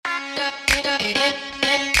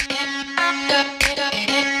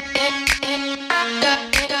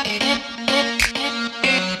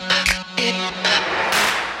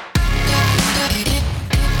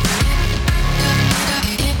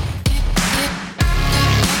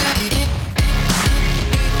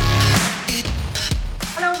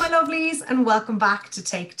And welcome back to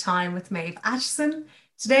Take Time with Maeve Acheson.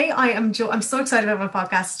 Today I'm so excited about my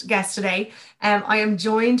podcast guest today. I am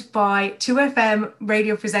joined by 2FM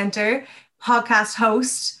radio presenter, podcast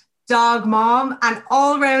host, dog mom, and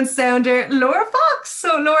all-round sounder, Laura Fox.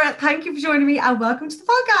 So Laura, thank you for joining me and welcome to the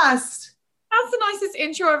podcast. That's the nicest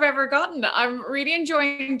intro I've ever gotten. I'm really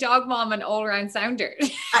enjoying dog mom and all-round sounder.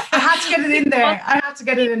 I had to get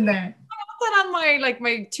it in there. That on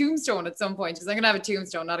my tombstone at some point, because I'm gonna have a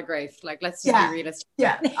tombstone, not a grave. Let's just be realistic.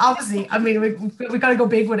 Yeah, obviously. I mean, we gotta go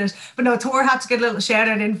big with it. But no, Tor had to get a little shout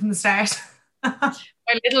out in from the start.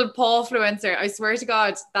 My little paw influencer. I swear to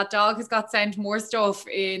God, that dog has got sent more stuff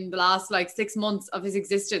in the last 6 months of his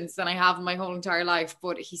existence than I have in my whole entire life.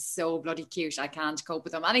 But he's so bloody cute. I can't cope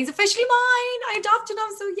with him, and he's officially mine. I adopted him,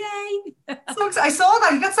 so yay! So I saw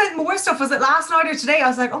that he got sent more stuff. Was it last night or today? I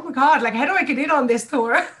was like, oh my God, how do I get in on this,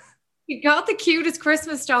 Tor? He got the cutest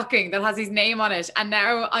Christmas stocking that has his name on it. And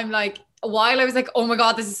now I'm while I was oh my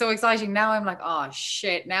God, this is so exciting. Now I'm oh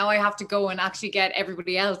shit. Now I have to go and actually get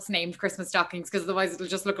everybody else named Christmas stockings, because otherwise it'll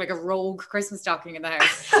just look like a rogue Christmas stocking in the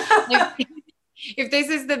house. If this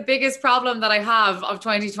is the biggest problem that I have of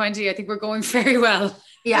 2020, I think we're going very well.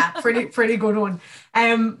 Yeah, pretty good one.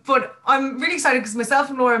 But I'm really excited because myself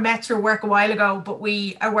and Laura met through work a while ago, but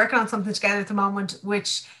we are working on something together at the moment,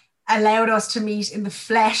 which allowed us to meet in the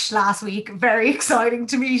flesh last week. Very exciting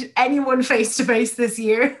to meet anyone face to face this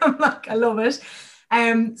year. I love it.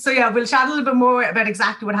 So yeah, we'll chat a little bit more about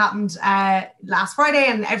exactly what happened last Friday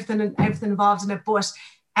and everything involved in it. But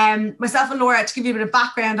myself and Laura, to give you a bit of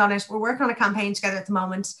background on it, we're working on a campaign together at the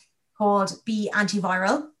moment called Be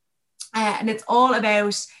Antiviral, and it's all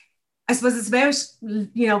about, I suppose, it's about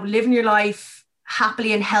living your life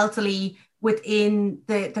happily and healthily within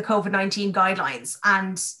the COVID-19 guidelines.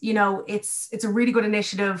 And, it's a really good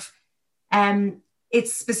initiative.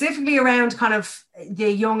 It's specifically around kind of the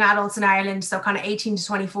young adults in Ireland, so kind of 18 to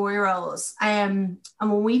 24 year olds. And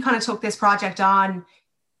when we kind of took this project on,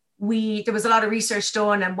 there was a lot of research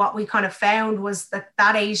done, and what we kind of found was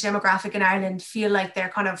that age demographic in Ireland feel like they're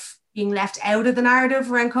kind of being left out of the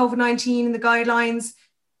narrative around COVID-19 and the guidelines.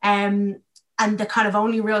 And the kind of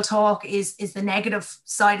only real talk is the negative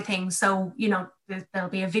side of things. So, there'll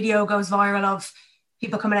be a video goes viral of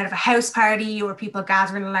people coming out of a house party or people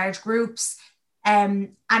gathering in large groups.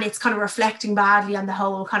 And it's kind of reflecting badly on the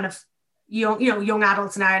whole kind of young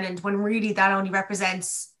adults in Ireland, when really that only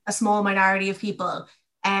represents a small minority of people.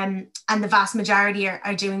 And the vast majority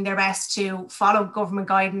are doing their best to follow government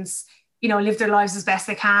guidance, live their lives as best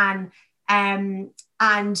they can.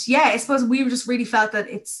 And yeah, I suppose we just really felt that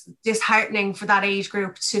it's disheartening for that age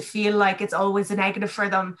group to feel like it's always a negative for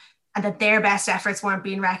them and that their best efforts weren't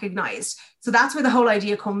being recognised. So that's where the whole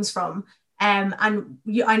idea comes from. And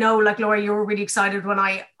I know, Laura, you were really excited when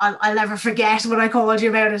I'll never forget when I called you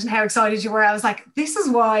about it and how excited you were. I was like, this is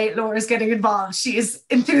why Laura's getting involved. She is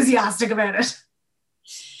enthusiastic about it.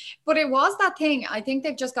 But it was that thing. I think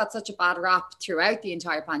they've just got such a bad rap throughout the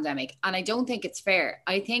entire pandemic. And I don't think it's fair.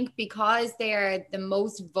 I think because they're the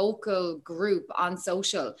most vocal group on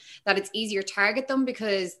social, that it's easier to target them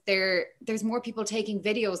because there's more people taking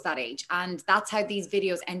videos that age. And that's how these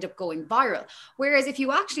videos end up going viral. Whereas if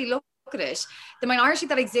you actually look at it, the minority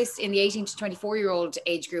that exists in the 18 to 24 year old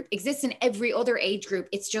age group exists in every other age group.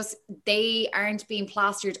 It's just they aren't being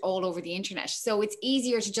plastered all over the internet. So it's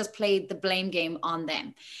easier to just play the blame game on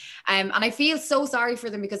them. And I feel so sorry for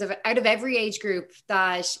them because out of every age group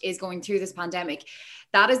that is going through this pandemic,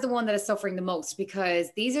 that is the one that is suffering the most, because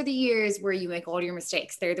these are the years where you make all your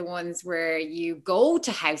mistakes. They're the ones where you go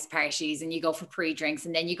to house parties and you go for pre-drinks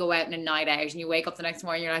and then you go out on a night out and you wake up the next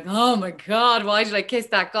morning, you're like, oh my God, why did I kiss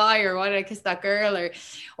that guy, or why did I kiss that girl, or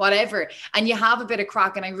whatever. And you have a bit of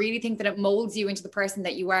crack. And I really think that it molds you into the person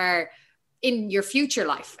that you are in your future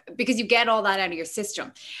life, because you get all that out of your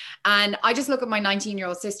system. And I just look at my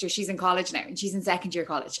 19-year-old sister. She's in college now and she's in second year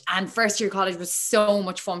college, and first year college was so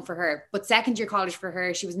much fun for her, but second year college for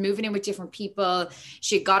her, she was moving in with different people.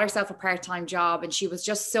 She had got herself a part-time job and she was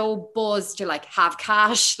just so buzzed to have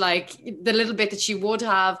cash, the little bit that she would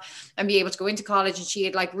have, and be able to go into college. And she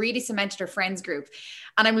had really cemented her friends group.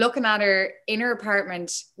 And I'm looking at her in her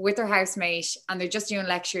apartment with her housemate, and they're just doing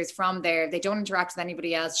lectures from there. They don't interact with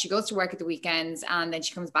anybody else. She goes to work at the weekends and then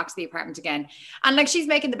she comes back to the apartment again. And she's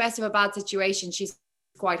making the best of a bad situation. She's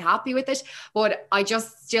quite happy with it. But I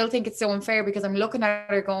just still think it's so unfair because I'm looking at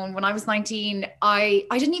her going, when I was 19, I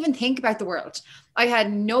didn't even think about the world. I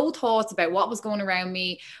had no thoughts about what was going around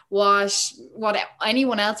me, what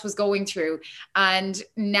anyone else was going through. And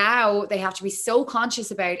now they have to be so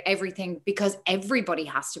conscious about everything because everybody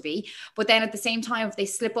has to be. But then at the same time, if they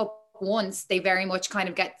slip up once, they very much kind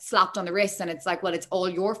of get slapped on the wrist and it's like, well, it's all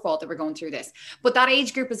your fault that we're going through this. But that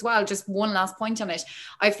age group as well, just one last point on it,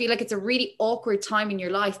 I feel like it's a really awkward time in your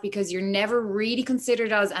life because you're never really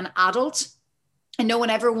considered as an adult and no one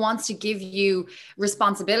ever wants to give you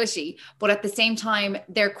responsibility. But at the same time,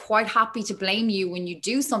 they're quite happy to blame you when you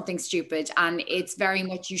do something stupid. And it's very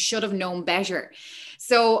much, you should have known better.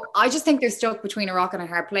 So I just think they're stuck between a rock and a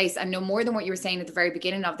hard place. And no more than what you were saying at the very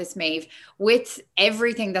beginning of this, Maeve, with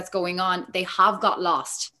everything that's going on, they have got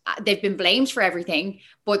lost. They've been blamed for everything,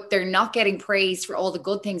 but they're not getting praised for all the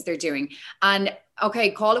good things they're doing. And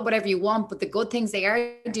okay, call it whatever you want, but the good things they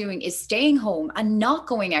are doing is staying home and not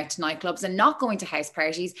going out to nightclubs and not going to house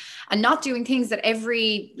parties and not doing things that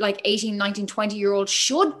every like 18, 19, 20-year-old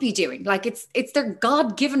should be doing. Like it's their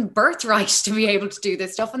God-given birthright to be able to do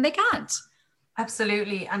this stuff and they can't.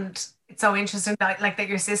 Absolutely. And it's so interesting that like that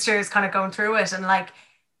your sister is kind of going through it. And like,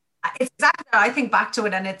 it's exactly that. I think back to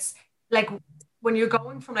it and it's like, when you're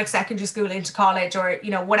going from like secondary school into college or, you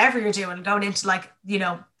know, whatever you're doing, going into like, you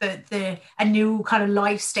know, a new kind of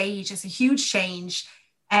life stage, is a huge change.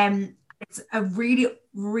 It's a really,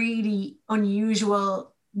 really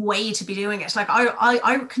unusual way to be doing it. Like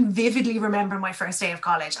I can vividly remember my first day of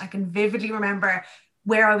college. I can vividly remember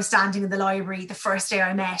where I was standing in the library the first day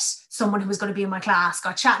I met someone who was going to be in my class,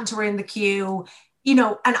 got chatting to her in the queue, you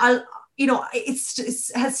know, and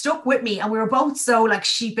it has stuck with me. And we were both so like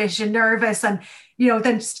sheepish and nervous and, you know,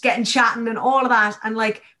 then just getting chatting and all of that. And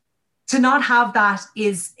like, to not have that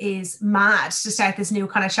is mad to start this new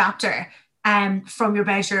kind of chapter from your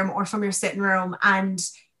bedroom or from your sitting room. And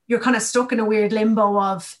you're kind of stuck in a weird limbo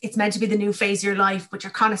of it's meant to be the new phase of your life, but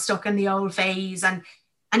you're kind of stuck in the old phase. And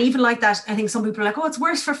even like that, I think some people are like, oh, it's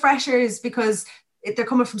worse for freshers because they're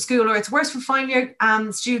coming from school, or it's worse for final year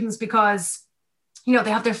students because, you know,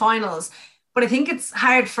 they have their finals. But I think it's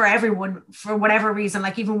hard for everyone for whatever reason,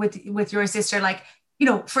 like even with your sister, like, you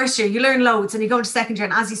know, first year you learn loads and you go into second year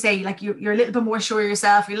and as you say, like you're a little bit more sure of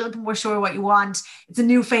yourself, you're a little bit more sure of what you want. It's a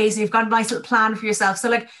new phase and you've got a nice little plan for yourself. So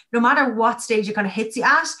like no matter what stage it kind of hits you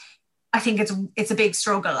at, I think it's a big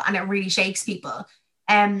struggle and it really shakes people.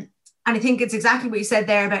 And I think it's exactly what you said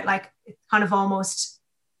there about like, it's kind of almost,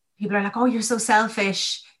 people are like, oh, you're so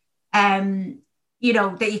selfish, you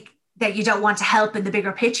know, that you don't want to help in the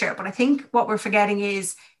bigger picture. But I think what we're forgetting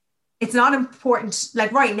is it's not important.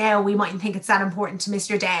 Like right now, we mightn't think it's that important to miss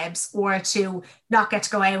your Debs or to not get to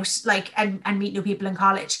go out like and meet new people in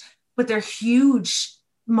college. But they're huge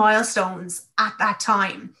milestones at that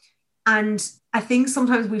time. And I think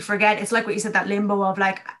sometimes we forget, it's like what you said, that limbo of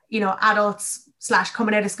like, you know, adults /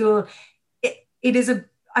 coming out of school. It is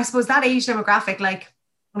I suppose that age demographic, like,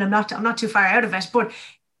 and I'm not too far out of it, but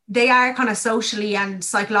they are kind of socially and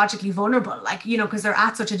psychologically vulnerable, like, you know, because they're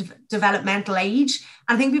at such a developmental age.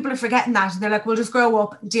 And I think people are forgetting that. They're like, we'll just grow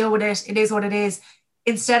up, deal with it. It is what it is.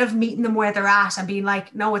 Instead of meeting them where they're at and being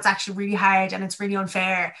like, no, it's actually really hard and it's really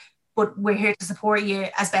unfair, but we're here to support you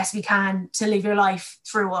as best we can to live your life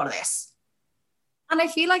through all of this. And I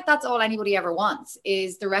feel like that's all anybody ever wants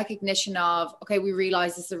is the recognition of, okay, we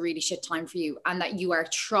realize this is a really shit time for you and that you are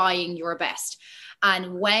trying your best.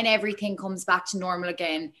 And when everything comes back to normal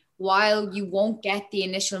again, while you won't get the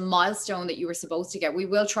initial milestone that you were supposed to get, we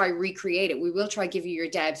will try recreate it. We will try give you your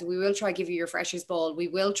Debs. We will try give you your Freshers Ball. We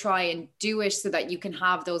will try and do it so that you can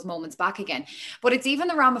have those moments back again. But it's even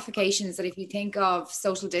the ramifications that if you think of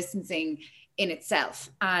social distancing in itself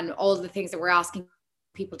and all the things that we're asking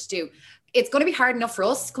people to do, it's going to be hard enough for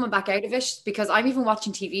us coming back out of it, because I'm even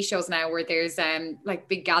watching TV shows now where there's like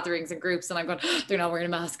big gatherings and groups and I'm going, oh, they're not wearing a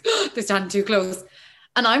mask, they're standing too close.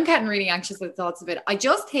 And I'm getting really anxious with thoughts of it. I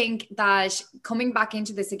just think that coming back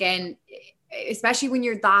into this again, especially when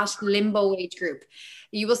you're that limbo age group,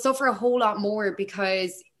 you will suffer a whole lot more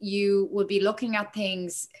because you will be looking at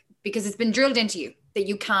things because it's been drilled into you that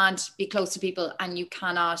you can't be close to people and you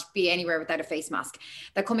cannot be anywhere without a face mask.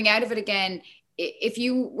 That coming out of it again, if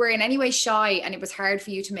you were in any way shy and it was hard for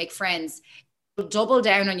you to make friends, it'll double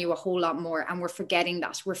down on you a whole lot more. And we're forgetting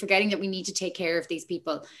that. We're forgetting that we need to take care of these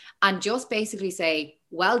people and just basically say,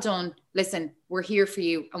 well done. Listen, we're here for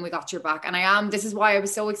you and we got your back. And this is why I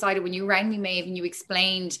was so excited when you rang me, Maeve, and you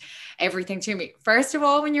explained everything to me. First of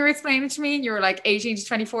all, when you were explaining it to me and you were like 18 to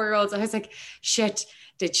 24-year-olds, I was like, shit,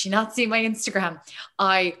 did she not see my Instagram?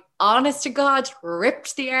 I, honest to God,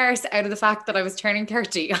 ripped the arse out of the fact that I was turning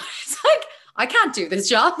 30. I was like, I can't do this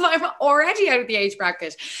job. I'm already out of the age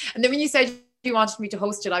bracket. And then when you said you wanted me to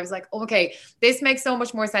host it, I was like, okay, this makes so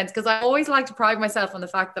much more sense, because I always like to pride myself on the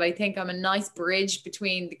fact that I think I'm a nice bridge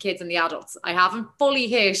between the kids and the adults. I haven't fully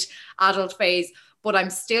hit adult phase, but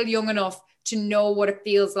I'm still young enough to know what it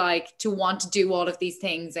feels like to want to do all of these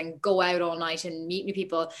things and go out all night and meet new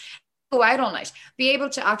people. Go out all night, be able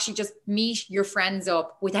to actually just meet your friends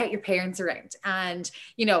up without your parents around, and,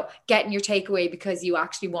 you know, getting your takeaway because you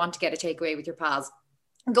actually want to get a takeaway with your pals,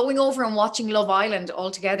 going over and watching Love Island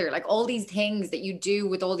all together, like all these things that you do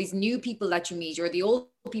with all these new people that you meet, or the old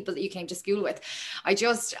people that you came to school with. I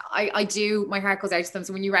do, my heart goes out to them.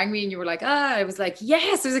 So when you rang me and you were like, I was like,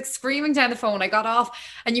 yes, I was like screaming down the phone. I got off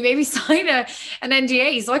and you made me sign an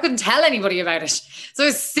NDA, so I couldn't tell anybody about it. So I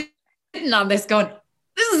was sitting on this going,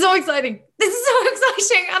 this is so exciting. This is so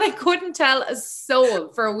exciting. And I couldn't tell a soul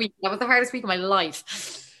for a week. That was the hardest week of my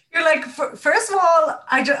life. You're like, first of all,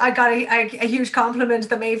 I got a huge compliment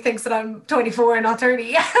that Maeve thinks that I'm 24 and not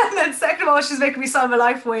 30. And then second of all, she's making me sign my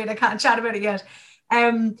life away and I can't chat about it yet.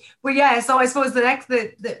 But yeah, so I suppose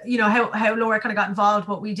the you know, how Laura kind of got involved,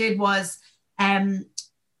 what we did was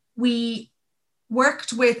we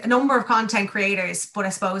worked with a number of content creators, but I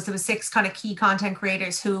suppose there was 6 kind of key content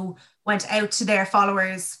creators who went out to their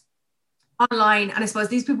followers online. And I suppose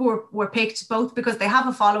these people were picked both because they have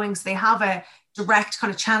a following, so they have a direct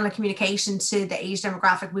kind of channel of communication to the age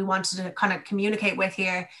demographic we wanted to kind of communicate with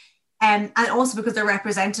here. And also because they're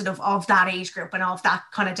representative of that age group and of that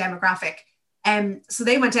kind of demographic. So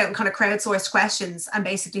they went out and kind of crowdsourced questions and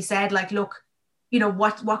basically said, like, look, you know,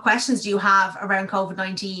 what questions do you have around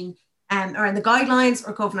COVID-19, around the guidelines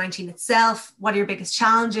or COVID-19 itself? What are your biggest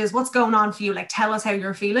challenges? What's going on for you? Like, tell us how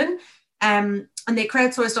you're feeling. And they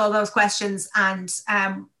crowdsourced all those questions and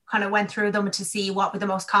kind of went through them to see what were the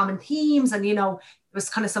most common themes. And, you know, it was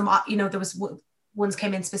kind of some, you know, there was ones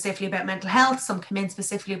came in specifically about mental health, some came in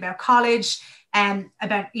specifically about college, and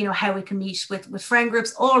about, you know, how we can meet with friend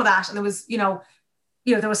groups, all of that. And there was, you know,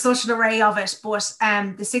 there was such an array of it. But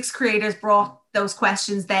the 6 creators brought those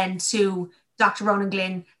questions then to Dr. Ronan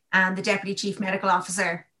Glynn and the Deputy Chief Medical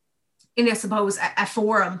Officer in, I suppose, a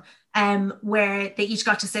forum where they each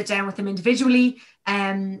got to sit down with him individually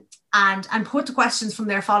and put the questions from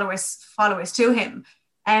their followers to him.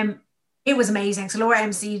 It was amazing. So Laura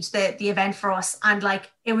emceed the event for us, and like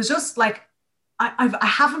it was just like I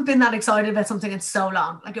haven't been that excited about something in so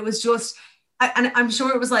long. Like it was just, and I'm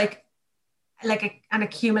sure it was like an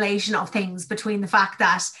accumulation of things between the fact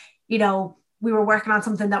that, you know, we were working on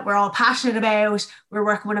something that we're all passionate about. We were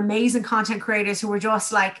working with amazing content creators who were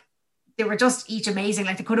just like, they were just each amazing.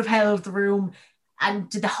 Like they could have held the room and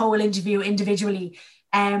did the whole interview individually.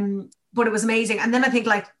 But it was amazing. And then I think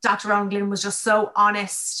like Dr. Ronan Glynn was just so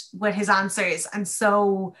honest with his answers and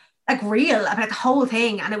so like real about the whole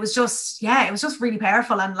thing. And it was just, yeah, it was just really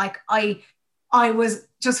powerful. And like, I was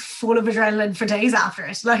just full of adrenaline for days after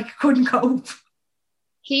it. Like couldn't cope.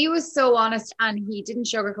 He was so honest and he didn't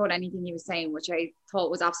sugarcoat anything he was saying, which I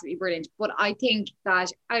thought was absolutely brilliant. But I think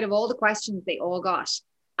that out of all the questions they all got,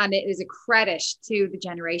 and it is a credit to the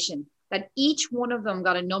generation, that each one of them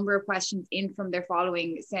got a number of questions in from their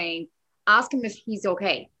following saying, ask him if he's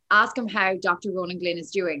okay. Ask him how Dr. Ronan Glynn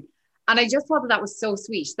is doing. And I just thought that was so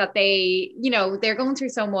sweet that they, you know, they're going through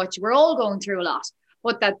so much. We're all going through a lot,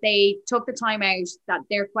 but that they took the time out, that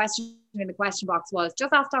their question in the question box was,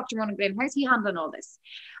 just ask Dr. Ronan Glynn, how's he handling all this?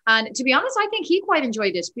 And to be honest, I think he quite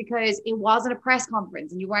enjoyed it because it wasn't a press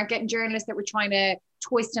conference and you weren't getting journalists that were trying to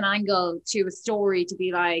twist an angle to a story to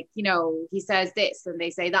be like, you know, he says this and they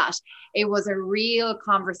say that. It was a real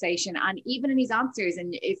conversation. And even in his answers,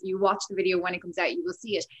 and if you watch the video when it comes out, you will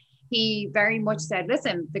see it. He very much said,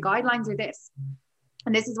 listen, the guidelines are this,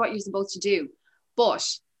 and this is what you're supposed to do. But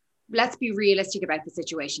let's be realistic about the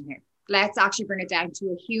situation here. Let's actually bring it down to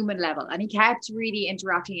a human level. And he kept really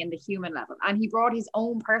interacting in the human level. And he brought his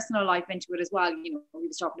own personal life into it as well. You know, he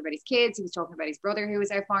was talking about his kids. He was talking about his brother who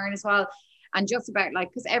was out foreign as well. And just about like,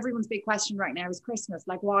 because everyone's big question right now is Christmas.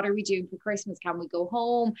 Like, what are we doing for Christmas? Can we go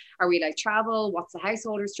home? Are we like travel? What's the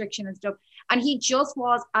household restriction and stuff? And he just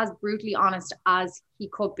was as brutally honest as he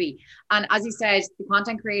could be. And as he said, the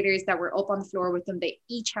content creators that were up on the floor with them, they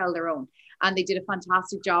each held their own. And they did a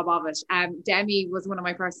fantastic job of it. Demi was one of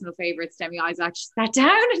my personal favorites. Demi Isaac, she sat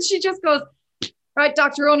down and she just goes, right,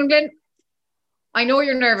 Dr. Ronan Glynn, I know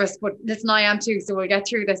you're nervous, but listen, I am too, so we'll get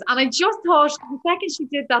through this. And I just thought the second she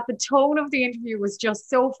did that, the tone of the interview was just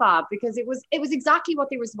so fab because it was exactly what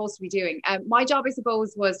they were supposed to be doing. My job, I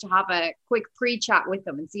suppose, was to have a quick pre-chat with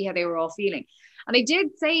them and see how they were all feeling. And I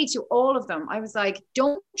did say to all of them, I was like,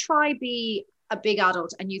 don't try be a big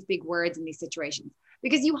adult and use big words in these situations.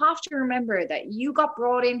 Because you have to remember that you got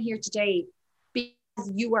brought in here today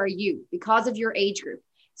because you are you, because of your age group.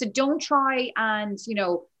 So don't try and,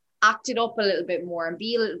 act it up a little bit more and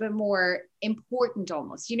be a little bit more important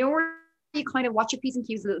almost, where you kind of watch your P's and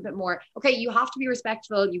Q's a little bit more. Okay, you have to be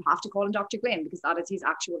respectful. You have to call him Dr. Glynn because that is his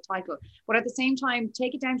actual title. But at the same time,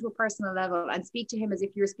 take it down to a personal level and speak to him as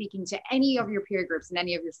if you're speaking to any of your peer groups and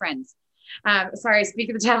any of your friends. Sorry, speak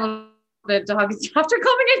of the devil. The dog is after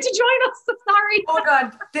coming in to join us. Sorry. Oh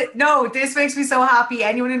God, no! This makes me so happy.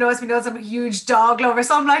 Anyone who knows me knows I'm a huge dog lover.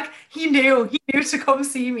 So I'm like, he knew to come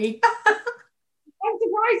see me. I'm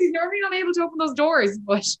surprised he's normally not able to open those doors.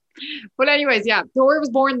 But anyways, yeah, Thor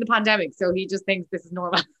was born in the pandemic, so he just thinks this is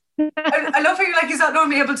normal. I love how you're like, he's not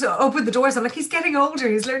normally able to open the doors. I'm like, he's getting older.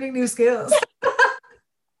 He's learning new skills.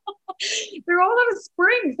 They're all out of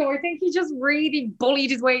spring, so I think he just really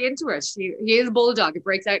bullied his way into it. He is a bulldog. It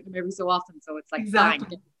breaks out in him every so often, so it's like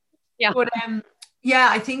exactly. Bang. Yeah. But yeah,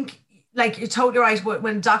 I think like you're totally right.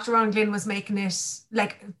 When Dr. Ron Glynn was making it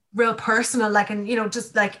like real personal, like, and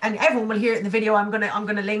just like, and everyone will hear it in the video. I'm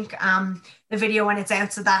gonna link the video when it's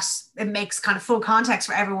out so that it makes kind of full context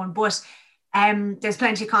for everyone. But there's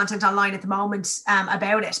plenty of content online at the moment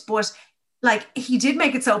about it. But like, he did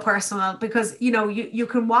make it so personal because you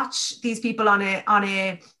can watch these people on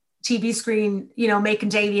a TV screen, making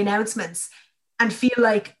daily announcements and feel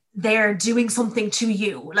like they're doing something to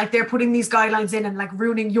you, like they're putting these guidelines in and like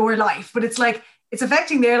ruining your life. But it's like, it's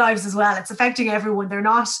affecting their lives as well. It's affecting everyone. They're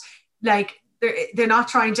not like, they're not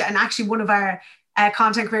trying to. And actually, one of our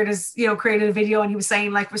content creators, created a video and he was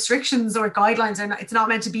saying like restrictions or guidelines are not, it's not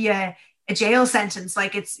meant to be a jail sentence.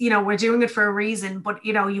 Like it's, we're doing it for a reason, but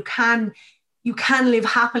you can live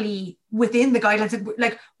happily within the guidelines.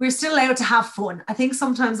 Like, we're still allowed to have fun. I think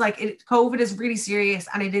sometimes like COVID is really serious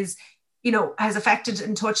and it is, has affected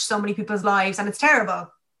and touched so many people's lives and it's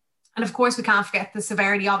terrible. And of course we can't forget the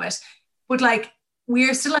severity of it, but like,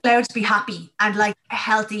 we're still allowed to be happy and like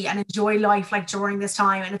healthy and enjoy life like during this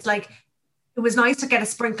time. And it's like, it was nice to get a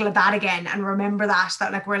sprinkle of that again and remember that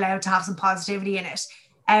like we're allowed to have some positivity in it.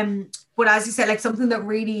 But as you said, like something that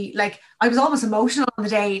really, like, I was almost emotional on the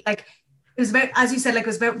day. Like, it was about, as you said, like it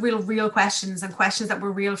was about real questions and questions that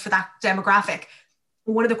were real for that demographic.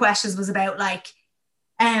 One of the questions was about like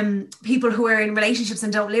people who are in relationships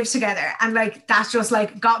and don't live together, and like that just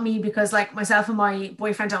like got me because like myself and my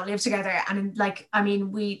boyfriend don't live together, and like, I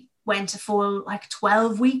mean, we went a full like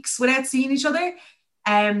 12 weeks without seeing each other,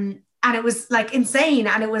 and it was like insane,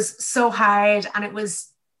 and it was so hard, and it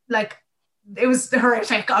was like, it was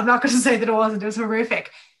horrific. I'm not going to say that it wasn't. It was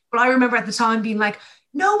horrific, but I remember at the time being like,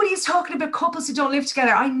 nobody's talking about couples who don't live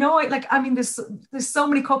together. I know it. Like, I mean, there's so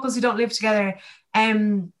many couples who don't live together.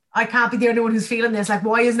 I can't be the only one who's feeling this. Like,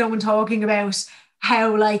 why is no one talking about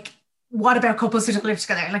how, like, what about couples who don't live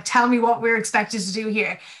together? Like, tell me what we're expected to do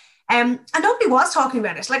here. And nobody was talking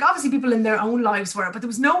about it. Like, obviously people in their own lives were, but there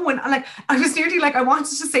was no one. Like, I was nearly like, I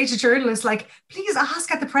wanted to say to journalists, like, please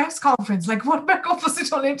ask at the press conference, like, what about couples who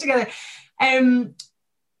don't live together? And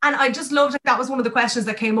I just loved that was one of the questions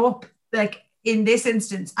that came up, like, in this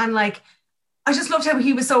instance. And like, I just loved how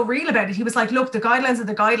he was so real about it. He was like, look, the guidelines are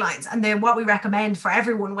the guidelines, and then what we recommend for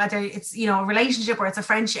everyone, whether it's, a relationship or it's a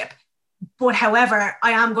friendship. But however,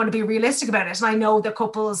 I am going to be realistic about it. And I know that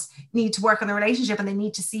couples need to work on their relationship and they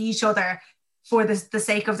need to see each other for the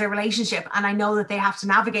sake of their relationship. And I know that they have to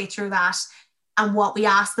navigate through that. And what we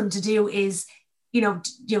ask them to do is,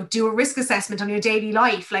 do a risk assessment on your daily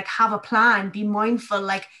life, like have a plan, be mindful,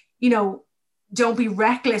 like, don't be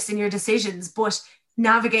reckless in your decisions, but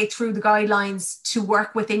navigate through the guidelines to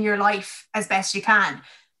work within your life as best you can.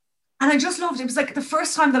 And I just loved it. It was like the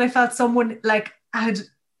first time that I felt someone like had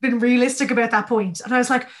been realistic about that point. And I was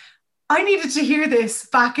like, I needed to hear this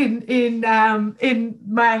back in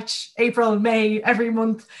March, April, May, every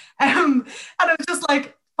month. And I was just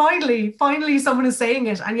like, finally someone is saying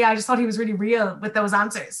it. And yeah, I just thought he was really real with those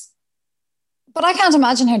answers. But I can't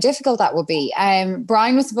imagine how difficult that would be.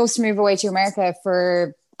 Brian was supposed to move away to America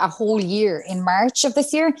for a whole year in March of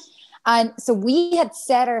this year. And so we had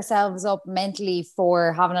set ourselves up mentally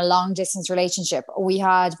for having a long distance relationship. We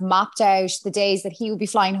had mapped out the days that he would be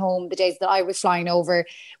flying home, the days that I was flying over.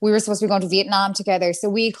 We were supposed to be going to Vietnam together. So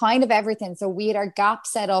we had kind of everything. So we had our gap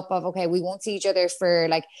set up of, okay, we won't see each other for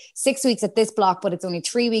like 6 weeks at this block, but it's only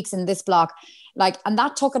 3 weeks in this block. Like, and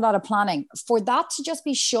that took a lot of planning. For that to just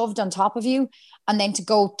be shoved on top of you and then to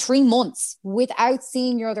go 3 months without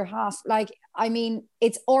seeing your other half, like, I mean,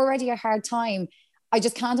 it's already a hard time. I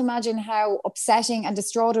just can't imagine how upsetting and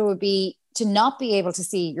distraught it would be to not be able to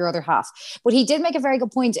see your other half. But he did make a very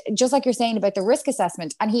good point, just like you're saying about the risk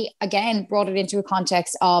assessment. And he, again, brought it into a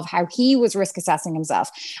context of how he was risk assessing himself.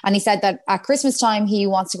 And he said that at Christmas time, he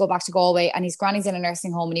wants to go back to Galway and his granny's in a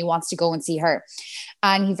nursing home and he wants to go and see her.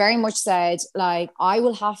 And he very much said, like, I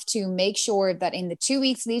will have to make sure that in the 2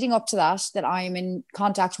 weeks leading up to that, that I'm in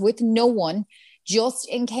contact with no one, just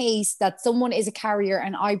in case that someone is a carrier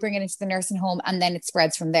and I bring it into the nursing home and then it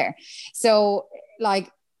spreads from there. So, like,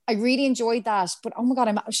 I really enjoyed that. But oh my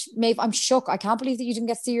God, Maeve, I'm shook. I can't believe that you didn't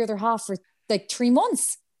get to see your other half for like 3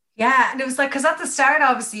 months. Yeah. And it was like, because at the start,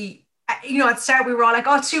 obviously, you know, at the start we were all like,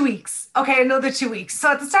 oh, 2 weeks. Okay, another 2 weeks.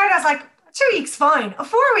 So at the start I was like, 2 weeks, fine.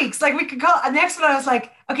 4 weeks, like we could call. And next one I was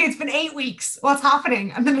like, okay, it's been 8 weeks. What's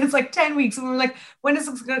happening? And then it's like 10 weeks. And we were like, when is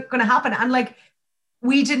this going to happen? And like,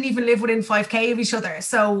 we didn't even live within 5K of each other.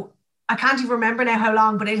 So I can't even remember now how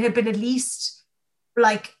long, but it had been at least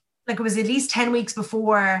like it was at least 10 weeks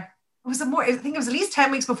before. I think it was at least 10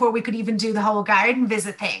 weeks before we could even do the whole garden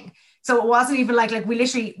visit thing. So it wasn't even like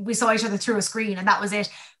we saw each other through a screen and that was it.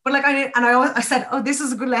 But like I said, oh, this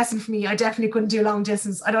is a good lesson for me. I definitely couldn't do long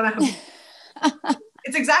distance. I don't know how.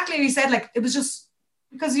 It's exactly what you said. Like, it was just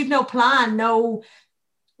because you'd no plan,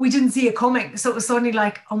 we didn't see it coming. So it was suddenly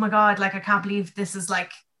like, oh my God, like, I can't believe this is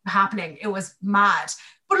like happening. It was mad.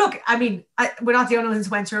 But look, I mean, we're not the only ones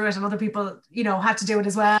who went through it, and other people, you know, had to do it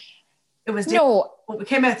as well. It was different, no, but we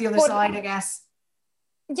came out the other side, I guess.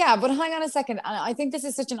 Yeah, but hang on a second. I think this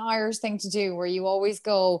is such an Irish thing to do, where you always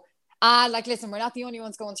go, like, listen, we're not the only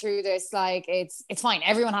ones going through this. Like, it's fine.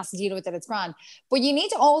 Everyone has to deal with it. It's grand. But you need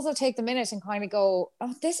to also take the minute and kind of go,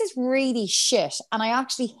 oh, this is really shit. And I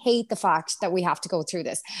actually hate the fact that we have to go through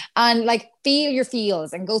this. And like, feel your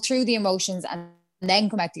feels and go through the emotions and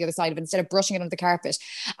then come out the other side of it instead of brushing it under the carpet.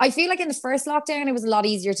 I feel like in the first lockdown, it was a lot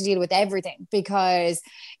easier to deal with everything, because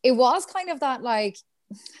it was kind of that, like,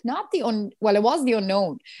 not the it was the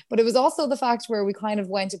unknown, but it was also the fact where we kind of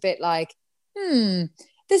went a bit like,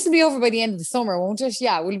 this will be over by the end of the summer, won't it?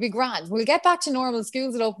 Yeah, we'll be grand. We'll get back to normal.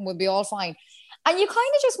 Schools will open. We'll be all fine. And you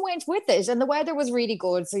kind of just went with it. And the weather was really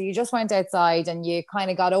good. So you just went outside and you kind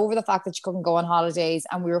of got over the fact that you couldn't go on holidays,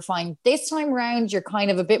 and we were fine. This time around, you're kind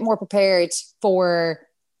of a bit more prepared for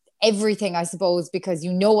everything, I suppose, because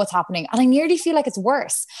you know what's happening. And I nearly feel like it's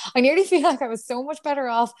worse. I nearly feel like I was so much better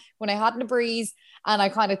off when I hadn't a breeze and I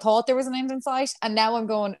kind of thought there was an end in sight. And now I'm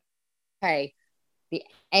going, okay, the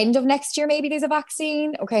end of next year, maybe there's a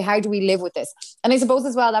vaccine. Okay, how do we live with this? And I suppose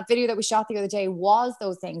as well, that video that we shot the other day was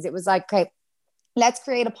those things. It was like, okay, let's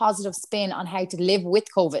create a positive spin on how to live with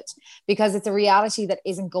COVID, because it's a reality that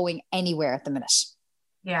isn't going anywhere at the minute.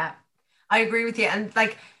 Yeah, I agree with you. And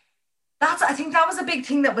like, I think that was a big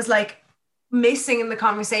thing that was like missing in the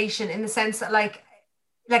conversation, in the sense that like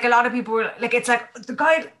a lot of people were like, it's like the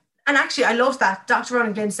guide. And actually, I love that Dr.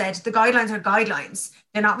 Ronan Glynn said the guidelines are guidelines.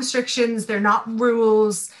 They're not restrictions. They're not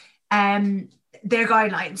rules. They're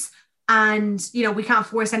guidelines. And, you know, we can't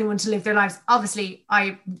force anyone to live their lives. Obviously,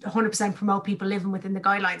 I 100% promote people living within the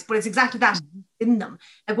guidelines, but it's exactly that in them.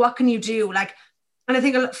 Like, what can you do? Like, and I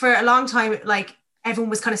think for a long time, like, everyone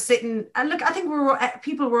was kind of sitting, and look, I think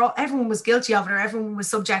everyone was guilty of it, or everyone was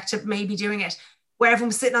subject to maybe doing it, where everyone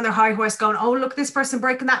was sitting on their high horse going, oh, look, this person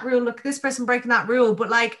breaking that rule, look, this person breaking that rule. But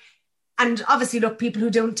like, and obviously, look, people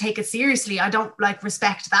who don't take it seriously, I don't like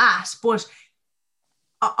respect that. But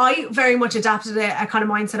I very much adapted a kind of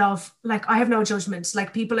mindset of like, I have no judgment.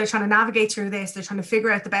 Like, people are trying to navigate through this. They're trying to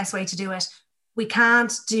figure out the best way to do it. We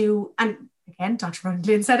can't do, and again, Dr. Ronan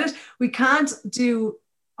Glynn said it, we can't do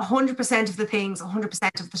 100% of the things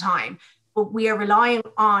 100% of the time, but we are relying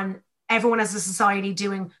on everyone as a society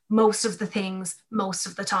doing most of the things most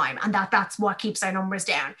of the time, and that's what keeps our numbers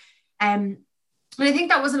down. And I think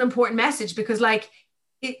that was an important message, because like,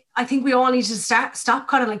 I think we all need to stop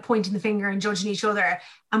kind of like pointing the finger and judging each other,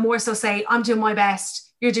 and more so say, I'm doing my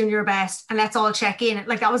best, you're doing your best, and let's all check in.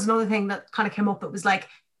 Like, that was another thing that kind of came up. It was like,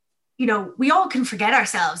 you know, we all can forget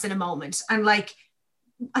ourselves in a moment, and like,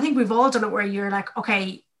 I think we've all done it, where you're like,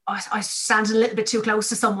 okay, I stand a little bit too close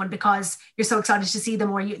to someone because you're so excited to see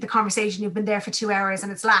them, or the conversation, you've been there for 2 hours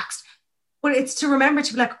and it's laxed. But it's to remember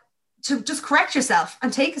to be like, to just correct yourself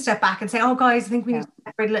and take a step back and say, oh guys, I think we need to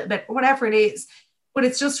separate a little bit, or whatever it is. But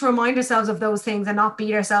it's just to remind ourselves of those things and not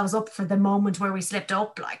beat ourselves up for the moment where we slipped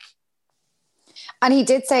up. Like, and he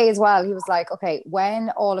did say as well, he was like, okay, when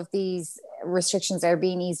all of these restrictions are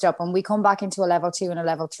being eased up and we come back into a level 2 and a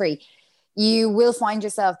level 3, you will find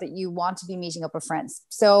yourself that you want to be meeting up with friends.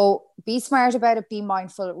 So be smart about it, be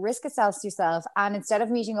mindful, risk yourself to yourself. And instead of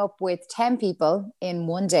meeting up with 10 people in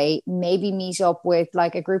one day, maybe meet up with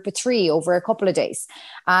like a group of 3 over a couple of days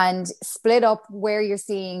and split up where you're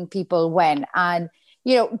seeing people when. And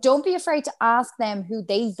don't be afraid to ask them who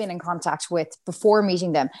they've been in contact with before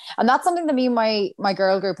meeting them. And that's something that me and my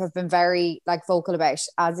girl group have been very like vocal about,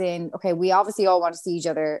 as in, okay, we obviously all want to see each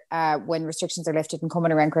other when restrictions are lifted and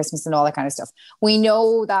coming around Christmas and all that kind of stuff. We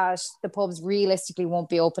know that the pubs realistically won't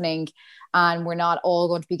be opening and we're not all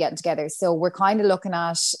going to be getting together. So we're kind of looking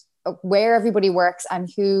at where everybody works and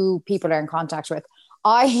who people are in contact with.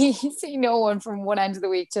 I see no one from one end of the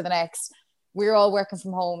week to the next. We're all working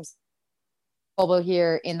from home. Bubble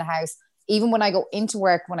here in the house. Even when I go into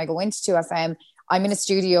work, when I go into 2FM, I'm in a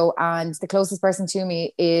studio and the closest person to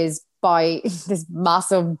me is by this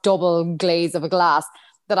massive double glaze of a glass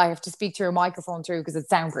that I have to speak through a microphone through because it's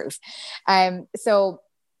soundproof. So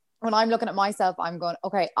when I'm looking at myself, I'm going,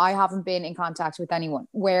 okay, I haven't been in contact with anyone.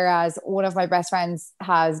 Whereas one of my best friends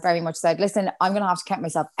has very much said, listen, I'm going to have to count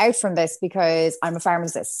myself out from this because I'm a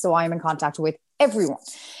pharmacist. So I'm in contact with everyone.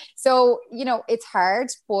 So, it's hard,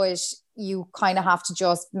 but you kind of have to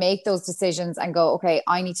just make those decisions and go, okay,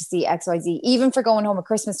 I need to see XYZ, even for going home at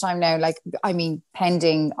Christmas time now,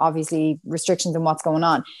 pending obviously restrictions and what's going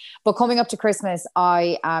on. But coming up to Christmas,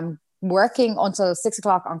 I am working until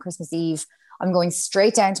 6:00 on Christmas Eve. I'm going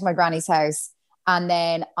straight down to my granny's house. And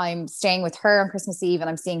then I'm staying with her on Christmas Eve and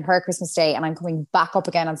I'm seeing her Christmas Day and I'm coming back up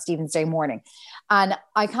again on Stephen's Day morning. And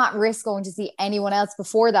I can't risk going to see anyone else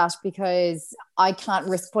before that because I can't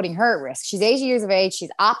risk putting her at risk. She's 80 years of age. She's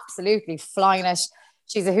absolutely flying it.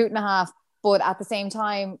 She's a hoot and a half. But at the same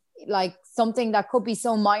time, like something that could be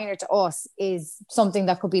so minor to us is something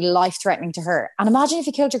that could be life-threatening to her. And imagine if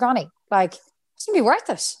you killed your granny. Like, it's going to be worth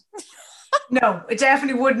it. No, it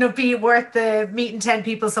definitely wouldn't have been worth the meeting 10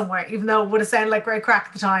 people somewhere, even though it would have sounded like great crack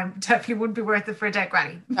at the time. It definitely wouldn't be worth it for a dead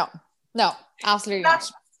granny. No, absolutely not.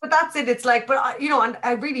 But that's it. It's like, but and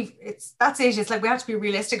I really, that's it. It's like, we have to be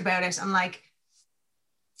realistic about it. And like,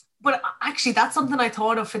 but actually that's something I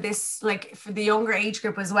thought of for this, like for the younger age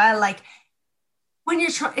group as well. Like when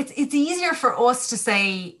you're trying, it's easier for us to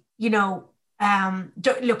say,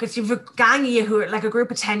 look, if you've a gang of you who are like a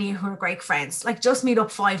group of 10 of you who are great friends, like just meet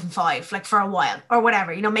up 5 and 5, like for a while or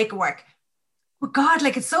whatever, make it work. But God,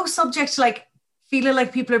 like it's so subject to like feeling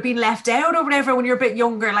like people are being left out or whatever when you're a bit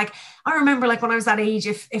younger. Like I remember like when I was that age,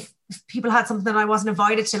 if people had something I wasn't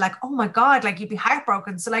invited to, like, oh my God, like you'd be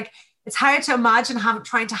heartbroken. So like, it's hard to imagine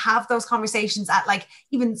trying to have those conversations at like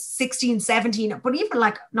even 16, 17, but even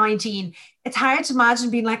like 19. It's hard to imagine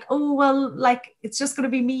being like, oh, well, like, it's just going to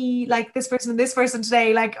be me, like this person and this person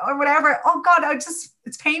today, like, or whatever. Oh God,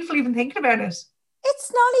 it's painful even thinking about it.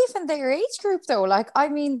 It's not even their age group though. Like, I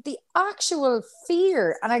mean, the actual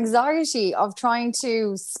fear and anxiety of trying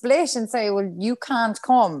to split and say, well, you can't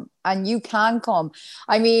come and you can come.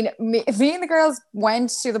 I mean, me and the girls went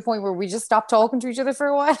to the point where we just stopped talking to each other for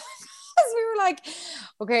a while. We were like,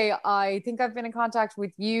 okay, I think I've been in contact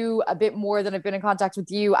with you a bit more than I've been in contact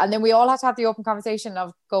with you. And then we all had to have the open conversation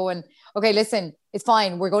of going, okay, listen, it's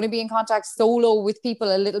fine. We're going to be in contact solo with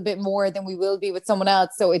people a little bit more than we will be with someone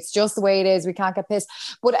else. So it's just the way it is. We can't get pissed.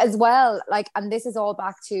 But as well, like, and this is all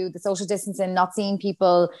back to the social distancing, not seeing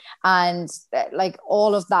people and like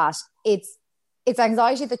all of that. It's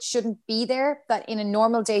anxiety that shouldn't be there, that in a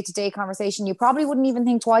normal day-to-day conversation, you probably wouldn't even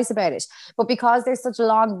think twice about it. But because there's such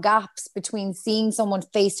long gaps between seeing someone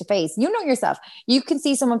face-to-face, you know yourself, you can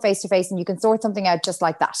see someone face-to-face and you can sort something out just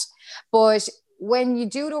like that. But when you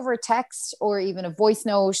do it over a text or even a voice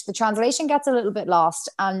note, the translation gets a little bit lost.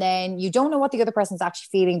 And then you don't know what the other person's actually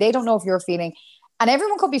feeling. They don't know if you're feeling. And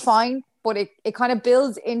everyone could be fine, but it kind of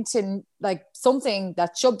builds into like something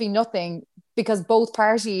that should be nothing, because both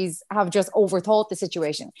parties have just overthought the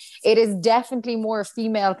situation. It is definitely more a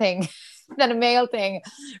female thing than a male thing,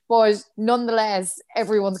 but nonetheless,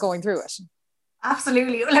 everyone's going through it.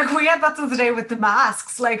 Absolutely. Like we had that the other day with the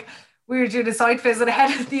masks. Like we were doing a site visit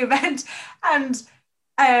ahead of the event and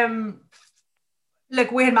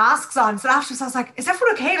like we had masks on. So afterwards I was like, is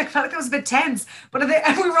everyone okay? Like I felt like that was a bit tense. But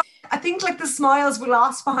I think like the smiles were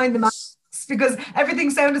lost behind the masks because everything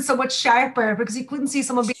sounded so much sharper because you couldn't see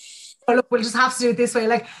someone being, oh, look, we'll just have to do it this way.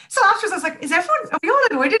 Like, so afterwards I was like, are we all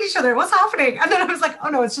annoyed at each other? What's happening? And then I was like, oh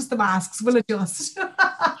no, it's just the masks. We'll adjust.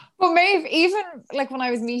 Well, Maeve, even like when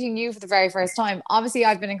I was meeting you for the very first time, obviously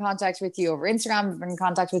I've been in contact with you over Instagram, I've been in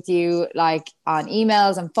contact with you like on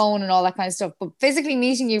emails and phone and all that kind of stuff. But physically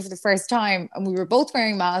meeting you for the first time, and we were both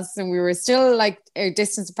wearing masks and we were still like a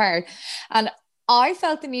distance apart. And I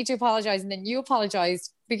felt the need to apologize, and then you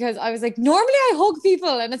apologized because I was like, normally I hug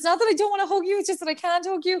people, and it's not that I don't want to hug you, it's just that I can't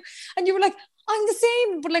hug you. And you were like, I'm the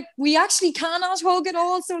same, but like we actually cannot hug at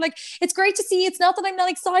all. So like it's great to see you. It's not that I'm not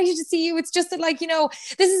excited to see you. It's just that like, you know,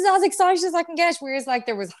 this is as excited as I can get. Whereas like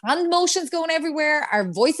there was hand motions going everywhere. Our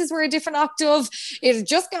voices were a different octave. It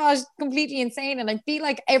just got completely insane. And I feel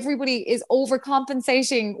like everybody is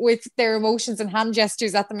overcompensating with their emotions and hand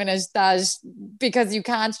gestures at the minute, that because you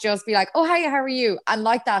can't just be like, oh, hi, how are you? And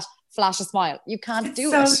like that, flash a smile. You can't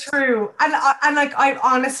do it. So true. And like I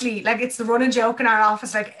honestly, like it's the running joke in our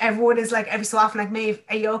office, like everyone is like every so often like, Maeve,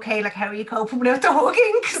 are you okay? Like how are you coping without the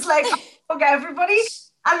hugging? Because like I hug everybody.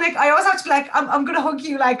 And like I always have to be like, I'm gonna hug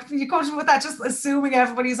you, like you comfortable with that, just assuming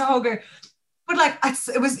everybody's a hugger. But like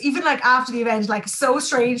it was even like after the event, like so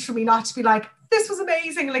strange for me not to be like, this was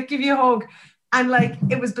amazing, like give you a hug. And like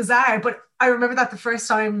it was bizarre. But I remember that the first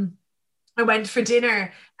time I went for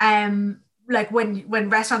dinner, like when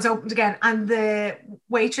restaurants opened again, and the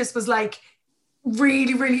waitress was like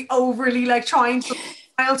really, really overly like trying to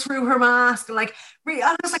smile through her mask, and like really,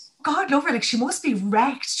 I was like, God love her, like she must be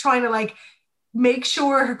wrecked trying to like make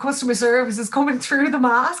sure her customer service is coming through the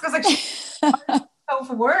mask. I was like, she's go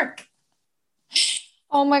for work.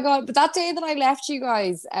 Oh my God. But that day that I left you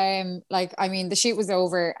guys, like, I mean, the shoot was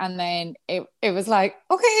over, and then it was like,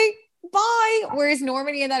 okay, bye. Whereas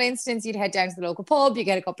normally in that instance, you'd head down to the local pub, you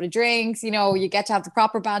get a couple of drinks, you know, you get to have the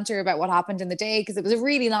proper banter about what happened in the day, because it was a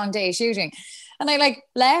really long day shooting. And I like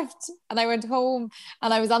left and I went home,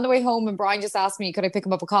 and I was on the way home, and Brian just asked me, could I pick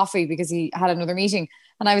him up a coffee because he had another meeting?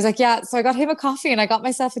 And I was like, yeah. So I got him a coffee, and I got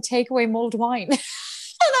myself a takeaway mulled wine. And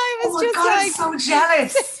I was just God, like, I'm so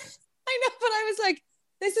jealous. I know, but I was like,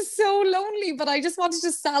 this is so lonely, but I just wanted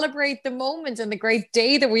to celebrate the moment and the great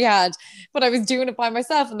day that we had. But I was doing it by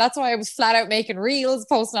myself. And that's why I was flat out making reels,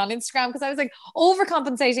 posting on Instagram, because I was like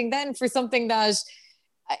overcompensating then for something that,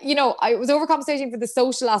 you know, I was overcompensating for the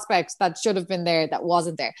social aspect that should have been there, that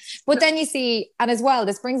wasn't there. But then you see, and as well,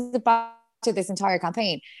 this brings it back to this entire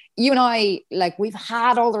campaign. You and I, like, we've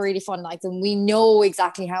had all the really fun nights, and we know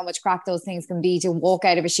exactly how much crack those things can be to walk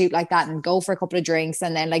out of a shoot like that and go for a couple of drinks.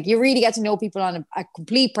 And then like you really get to know people on a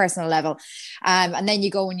complete personal level. And then you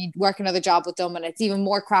go and you work another job with them, and it's even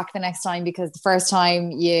more crack the next time, because the first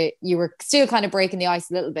time you were still kind of breaking the ice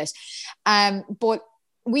a little bit. But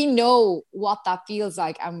we know what that feels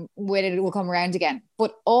like, and when it will come around again.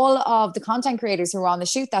 But all of the content creators who were on the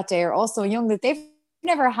shoot that day are also young, that they've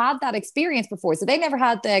never had that experience before. So they never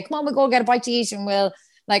had the, come on, we'll go get a bite to eat and we'll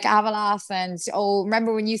like have a laugh, and oh,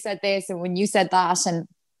 remember when you said this and when you said that, and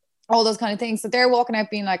all those kind of things. So they're walking out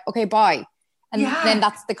being like, okay, bye. And then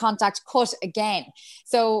that's the contact cut again.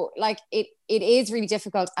 So like it is really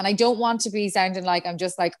difficult. And I don't want to be sounding like I'm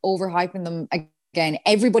just like overhyping them again.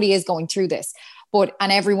 Everybody is going through this,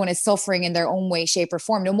 and everyone is suffering in their own way, shape or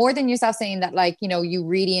form. No more than yourself saying that, like, you know, you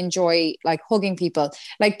really enjoy like hugging people.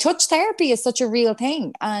 Like touch therapy is such a real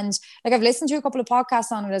thing. And like, I've listened to a couple of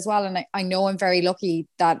podcasts on it as well. And I know I'm very lucky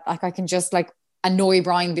that like I can just like annoy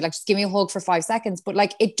Brian and be like, just give me a hug for 5 seconds. But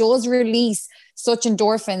like, it does release such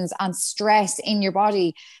endorphins and stress in your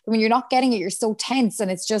body. When you're not getting it, you're so tense,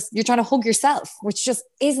 and it's just, you're trying to hug yourself, which just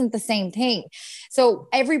isn't the same thing. So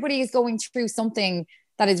everybody is going through something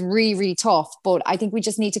that is really, really tough. But I think we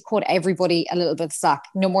just need to cut everybody a little bit of slack.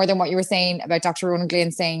 No more than what you were saying about Dr. Ronan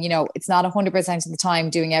Glynn saying, you know, it's not 100% of the time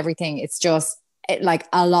doing everything. It's just like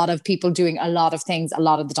a lot of people doing a lot of things a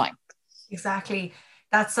lot of the time. Exactly.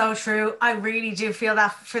 That's so true. I really do feel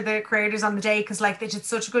that for the creators on the day, because like they did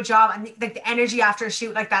such a good job, and like the energy after a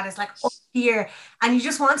shoot like that is like up here, and you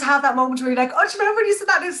just want to have that moment where you're like, oh, do you remember when you said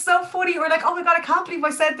that? It's so funny, or like, oh my God, I can't believe I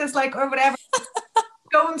said this, like, or whatever.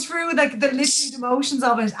 Going through like the literal emotions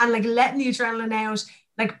of it, and like letting the adrenaline out,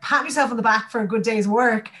 like patting yourself on the back for a good day's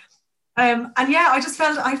work. And yeah, I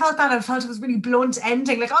felt that it was really blunt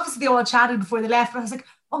ending. Like obviously they all chatted before they left, but I was like,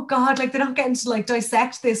 oh God, like they're not getting to like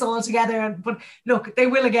dissect this all together. But look, they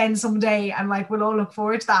will again someday, and like we'll all look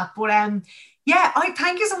forward to that. But yeah, I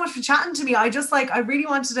thank you so much for chatting to me. I just like, I really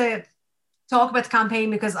wanted to talk about the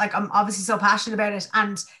campaign, because like I'm obviously so passionate about it.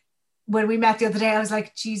 And when we met the other day, I was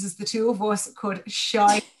like, Jesus, the two of us could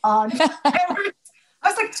shine on. I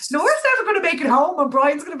was like, Laura's never going to make it home, and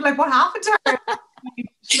Brian's going to be like, what happened to her?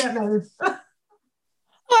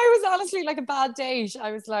 I was honestly like a bad date.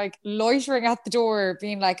 I was like loitering at the door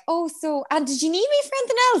being like, oh, so, and did you need me for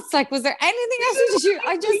anything else? Like, was there anything else to do?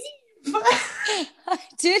 I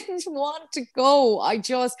didn't want to go.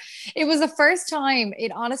 It was the first time,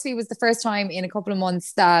 it honestly was the first time in a couple of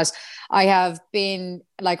months that I have been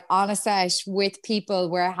like on a set with people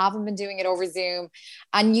where I haven't been doing it over Zoom,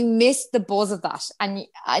 and you miss the buzz of that. And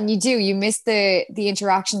you miss the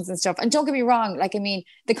interactions and stuff. And don't get me wrong, like, I mean,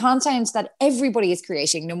 the content that everybody is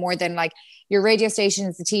creating, no more than like your radio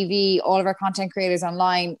stations, the TV, all of our content creators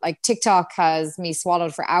online, like TikTok has me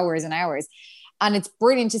swallowed for hours and hours. And it's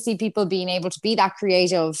brilliant to see people being able to be that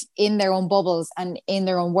creative in their own bubbles and in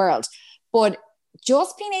their own world. But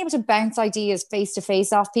just being able to bounce ideas face to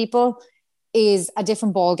face off people is a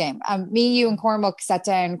different ball game. Me, you, and Cormac sat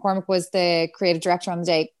down. Cormac was the creative director on the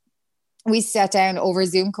day. We sat down over a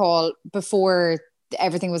Zoom call before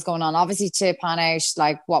everything was going on, obviously, to plan out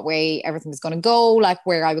like what way everything was going to go, like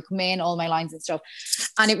where I would come in, all my lines and stuff.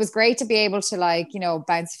 And it was great to be able to, like, you know,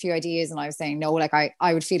 bounce a few ideas. And I was saying, no, like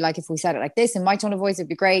I would feel like if we said it like this in my tone of voice, it'd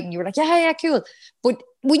be great. And you were like, yeah, cool. But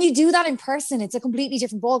when you do that in person, it's a completely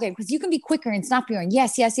different ballgame, because you can be quicker and snappier and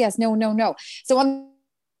yes, no. So when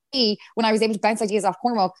I was able to bounce ideas off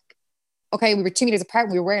Cormac, okay, we were 2 meters apart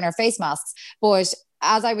and we were wearing our face masks, but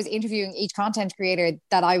as I was interviewing each content creator,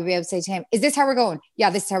 that I would be able to say to him, is this how we're going? Yeah,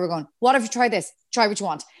 this is how we're going. What if you try this? Try what you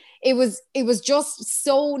want. It was just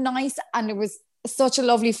so nice, and it was such a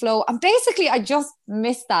lovely flow. And basically, I just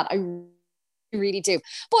missed that. I really do.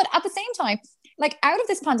 But at the same time, like, out of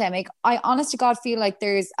this pandemic, I honest to God feel like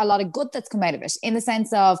there's a lot of good that's come out of it, in the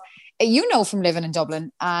sense of, you know, from living in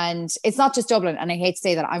Dublin, and it's not just Dublin. And I hate to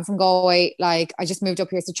say that, I'm from Galway. Like, I just moved up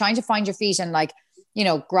here. So trying to find your feet and, like, you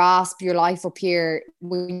know, grasp your life up here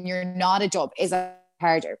when you're not a dub is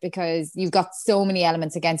harder, because you've got so many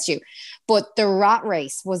elements against you. But the rat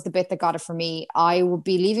race was the bit that got it for me. I would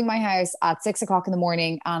be leaving my house at 6 o'clock in the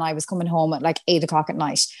morning, and I was coming home at like 8 o'clock at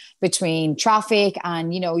night, between traffic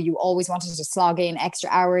and, you know, you always wanted to slog in extra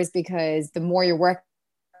hours, because the more you're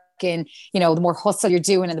working, you know, the more hustle you're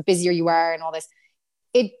doing and the busier you are and all this.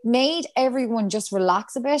 It made everyone just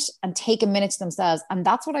relax a bit and take a minute to themselves. And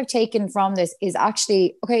that's what I've taken from this, is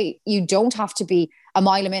actually, okay, you don't have to be a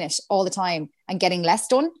mile a minute all the time and getting less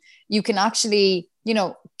done. You can actually, you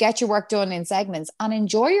know, get your work done in segments and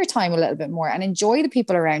enjoy your time a little bit more and enjoy the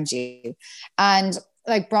people around you. And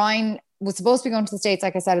like, Brian was supposed to be going to the States,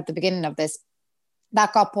 like I said at the beginning of this,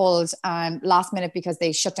 that got pulled last minute because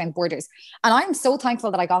they shut down borders. And I'm so thankful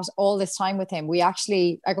that I got all this time with him. We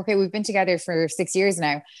actually, like, okay, we've been together for 6 years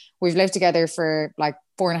now. We've lived together for like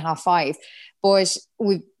 4.5, 5. But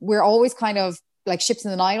we're always kind of like ships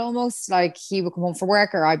in the night almost. Like, he would come home for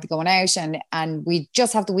work or I'd be going out, and we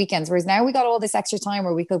just have the weekends. Whereas now we got all this extra time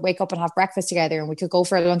where we could wake up and have breakfast together, and we could go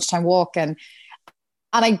for a lunchtime walk. And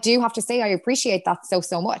I do have to say, I appreciate that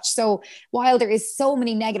so much. So while there is so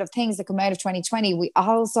many negative things that come out of 2020, we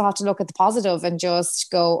also have to look at the positive and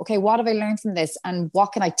just go, okay, what have I learned from this? And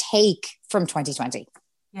what can I take from 2020?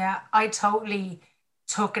 Yeah, I totally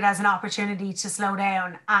took it as an opportunity to slow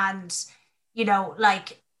down. And, you know,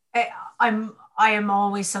 like, I am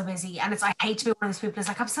always so busy. And I hate to be one of those people who's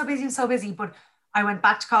like, I'm so busy. But I went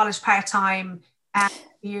back to college part-time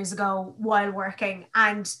years ago while working,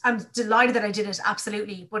 and I'm delighted that I did it,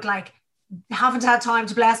 absolutely, but like, haven't had time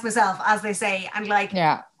to bless myself, as they say. And like,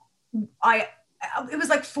 yeah, I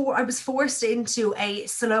was forced into a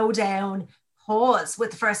slow down pause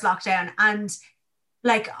with the first lockdown, and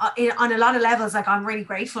like, on a lot of levels, like, I'm really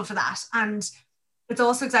grateful for that. And it's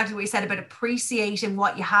also exactly what you said about appreciating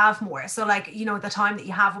what you have more. So like, you know, the time that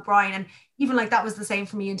you have with Brian, and even like that was the same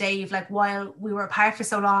for me and Dave, like, while we were apart for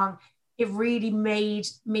so long, it really made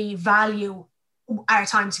me value our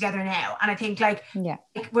time together now. And I think like, yeah,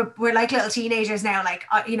 we're like little teenagers now. Like,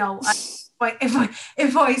 you know,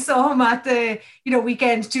 if I saw him at the, you know,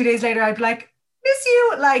 weekend 2 days later, I'd be like, miss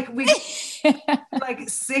you. Like, we like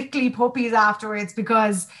sickly puppies afterwards,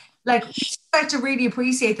 because like, you start to really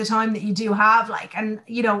appreciate the time that you do have. Like, and,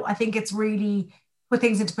 you know, I think it's really put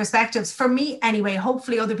things into perspectives for me anyway.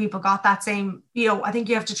 Hopefully other people got that same, you know, I think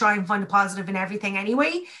you have to try and find a positive in everything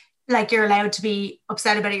anyway. Like, you're allowed to be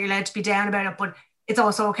upset about it, you're allowed to be down about it, but it's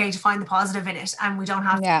also okay to find the positive in it, and we don't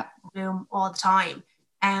have to bloom all the time.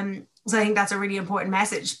 So I think that's a really important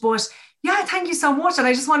message. But yeah, thank you so much. And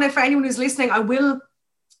I just wanted, for anyone who's listening, I will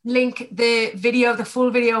link the full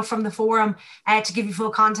video from the forum to give you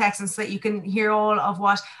full context, and so that you can hear all of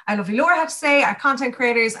what our lovely Laura had to say, our content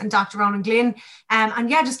creators, and Dr. Ronan Glynn. And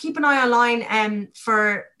yeah, just keep an eye online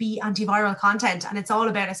for Be Antiviral content. And it's all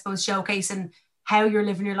about, I suppose, showcasing how you're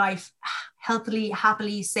living your life healthily,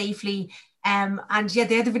 happily, safely. And yeah,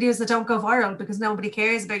 they're the videos that don't go viral, because nobody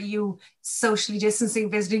cares about you socially distancing,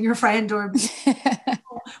 visiting your friend, or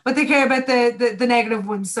but they care about the negative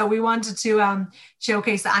ones. So we wanted to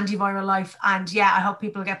showcase the antiviral life, and yeah, I hope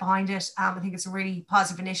people get behind it. I think it's a really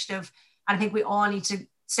positive initiative, and I think we all need to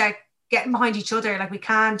start getting behind each other. Like we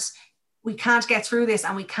can't get through this,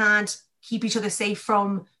 and we can't keep each other safe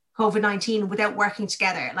from COVID-19 without working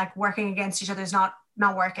together. Like working against each other is not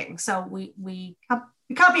working. So we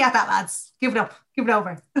can't be at that, lads. Give it up. Give it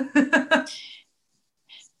over.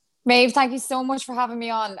 Maeve, thank you so much for having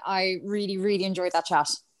me on. I really, really enjoyed that chat.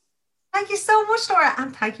 Thank you so much, Laura.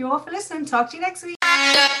 And thank you all for listening. Talk to you next week.